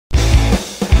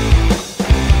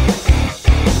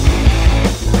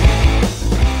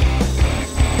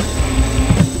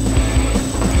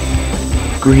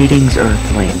Greetings,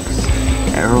 Earthlings.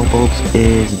 Arrowbolts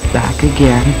is back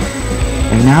again,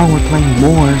 and now we're playing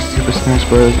more Super Smash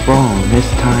Bros. Brawl. This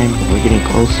time, we're getting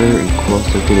closer and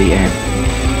closer to the end.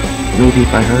 Maybe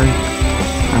if I hurry,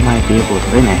 I might be able to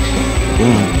finish the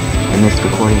game in this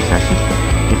recording session.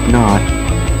 If not,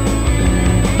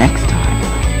 next time.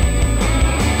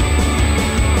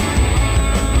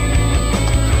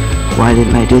 Why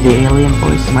didn't I do the alien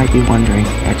voice, you might be wondering.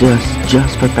 I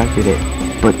just perfected it,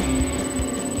 but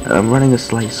I'm running a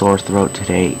slight sore throat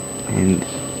today, and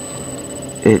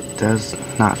it does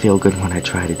not feel good when I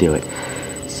try to do it,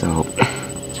 so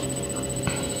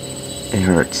it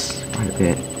hurts quite a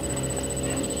bit.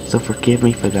 So forgive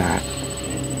me for that,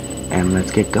 and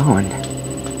let's get going.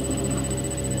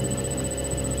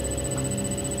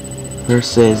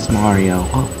 Versus Mario.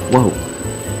 Oh, whoa,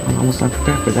 I was almost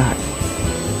unprepared for that.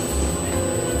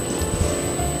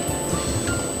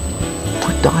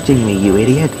 Quit dodging me, you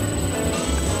idiot.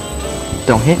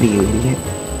 Don't hit me, you idiot.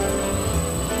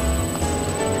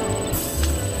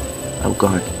 Oh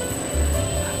god.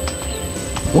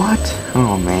 What?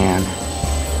 Oh man.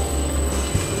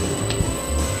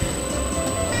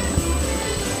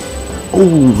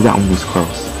 Oh, that one was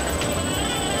close.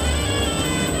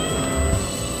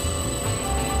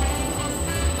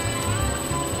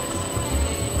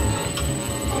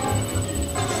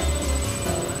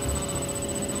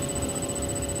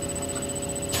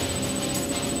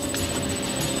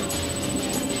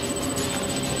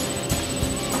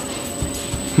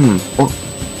 Oh.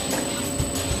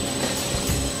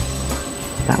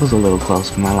 That was a little close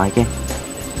for my liking.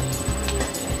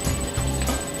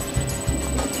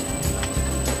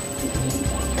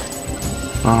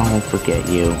 Oh, forget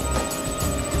you.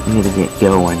 I need to get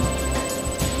going.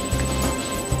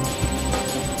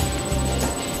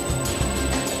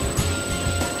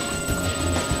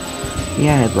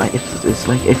 Yeah, it's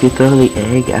like if you throw the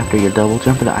egg after your double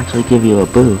jump, it'll actually give you a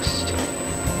boost.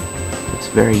 It's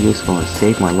very useful. It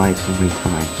saved my life so many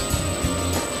times.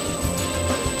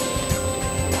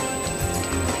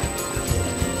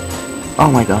 Oh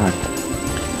my god.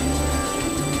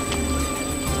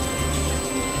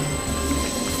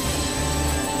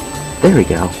 There we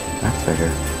go. That's better.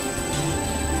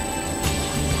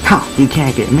 Ha! You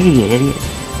can't get me, you idiot!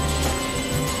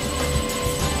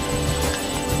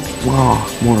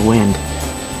 Whoa, more wind.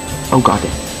 Oh god.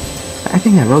 I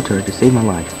think that road turret just saved my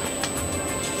life.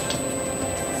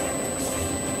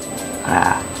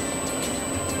 Ah.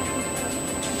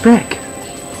 Frick!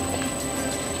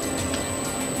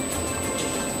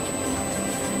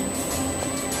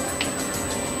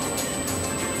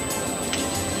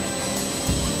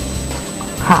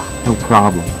 Ha! No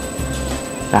problem.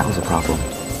 That was a problem.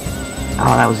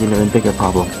 Oh, that was an even bigger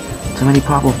problem. Too many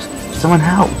problems. Someone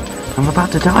help! I'm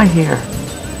about to die here!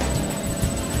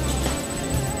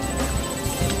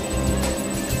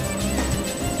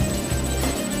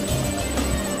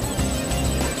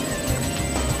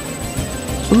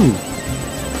 Ooh!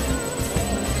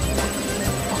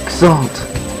 Fuck salt!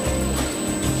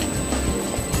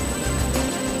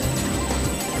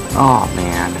 Oh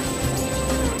man.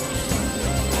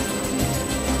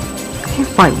 I can't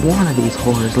fight one of these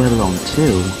horrors, let alone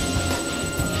two.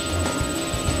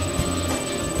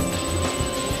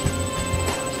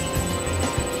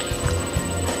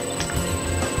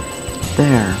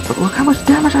 There, but look how much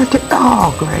damage I take.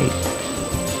 Oh, great.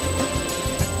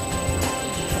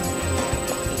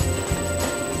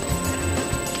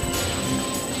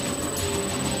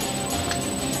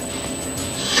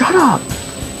 Shut up!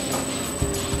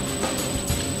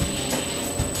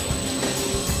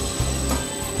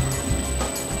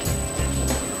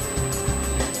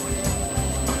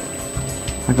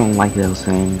 I don't like those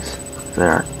things.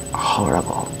 They're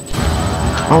horrible.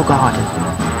 Oh god.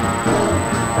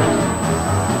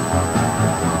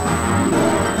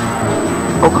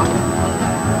 Oh god.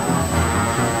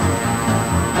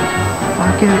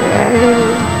 Fucking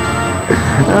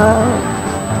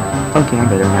okay, I'm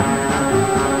better now.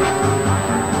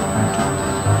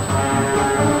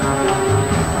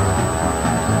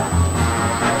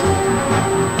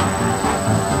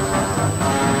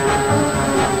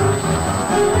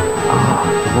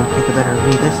 Won't get the better of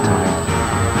me this time.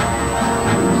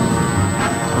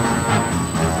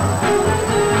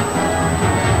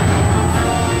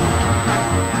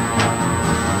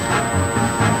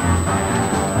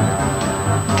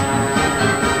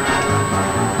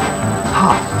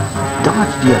 Ha!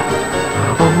 Dodged ya!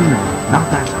 Oh no, not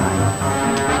that time.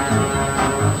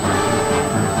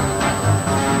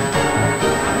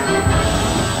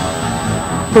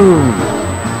 Boom!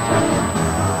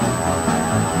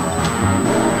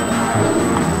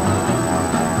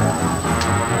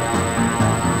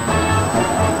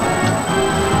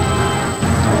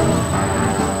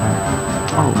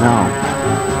 no.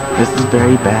 This is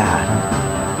very bad.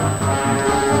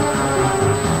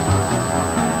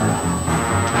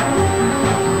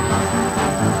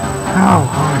 How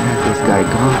hard has this guy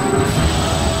gone?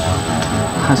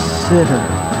 Consider.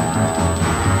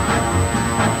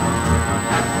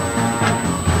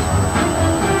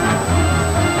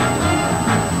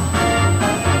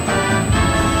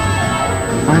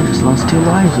 I just lost 2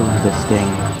 lives over this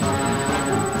game.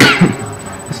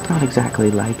 It's not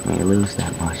exactly like me to lose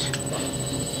that much.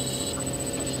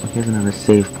 Here's another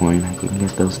save point. I can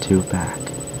get those 2 back.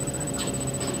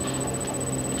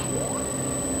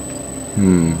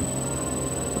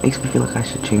 Makes me feel like I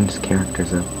should change the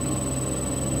characters up.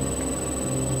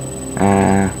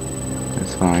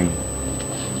 That's fine.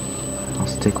 I'll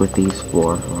stick with these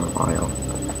 4 for a while.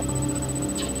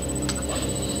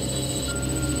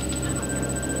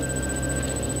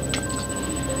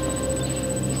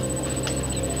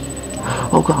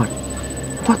 Oh god.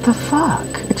 What the fuck?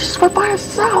 It just went by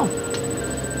itself!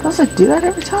 Does it do that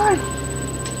every time?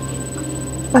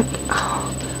 Like,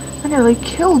 oh, that nearly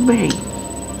killed me!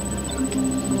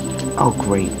 Oh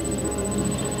great.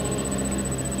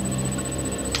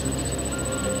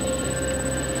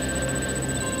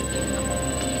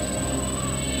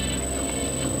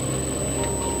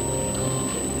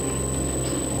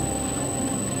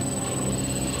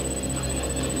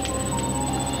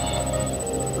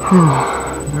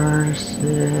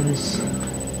 Versus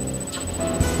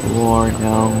war,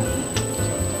 no.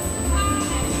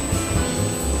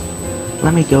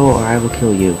 Let me go or I will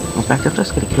kill you. In fact, I'm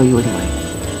just gonna kill you anyway.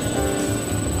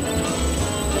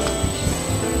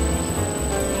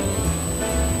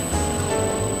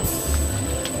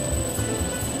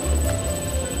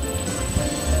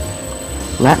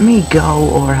 Let me go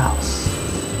or else.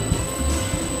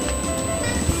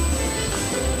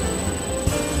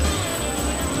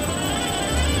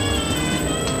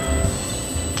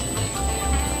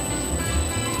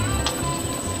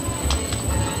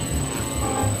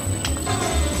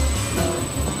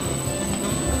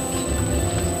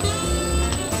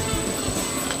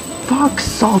 Fuck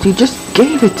salt, you just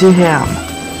gave it to him!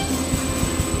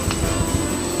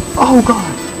 Oh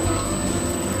god!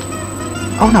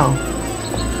 Oh no!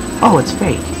 Oh, it's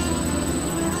fake. I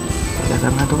guess I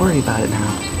don't have to worry about it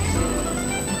now.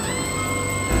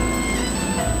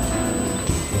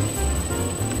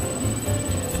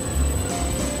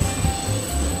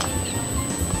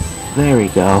 There we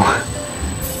go.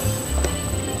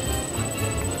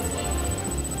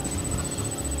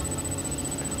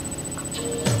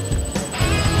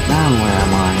 Now where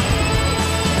am I?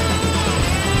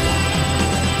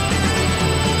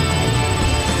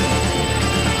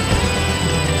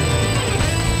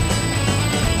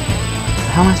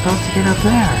 How am I supposed to get up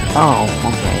there? Oh,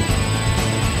 okay.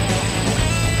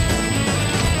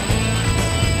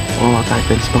 Well, if I've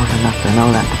been smart enough to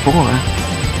know that before.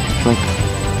 Like,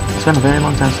 it's been a very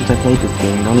long time since I played this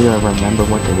game. I don't even remember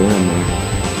what to do in there.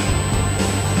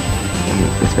 And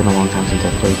it's been a long time since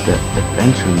I played the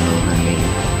adventure mode, I mean.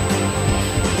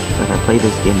 Like, I played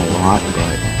this game a lot,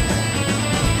 but...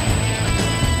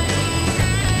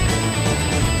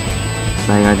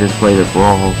 like, I just play the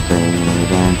Brawl thing and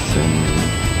events and...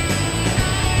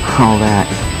 all that,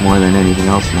 more than anything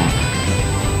else now.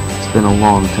 It's been a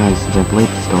long time since I played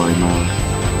the story mode.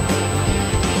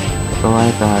 So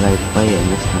I thought I'd play it, and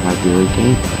this time I'd do a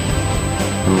gameplay.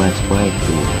 The Let's Play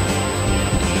through.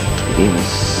 The game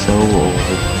is so old.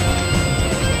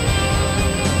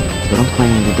 But I'm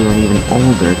planning to do an even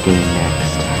older game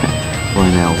next. For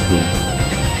an LP.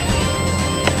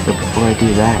 But before I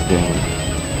do that game,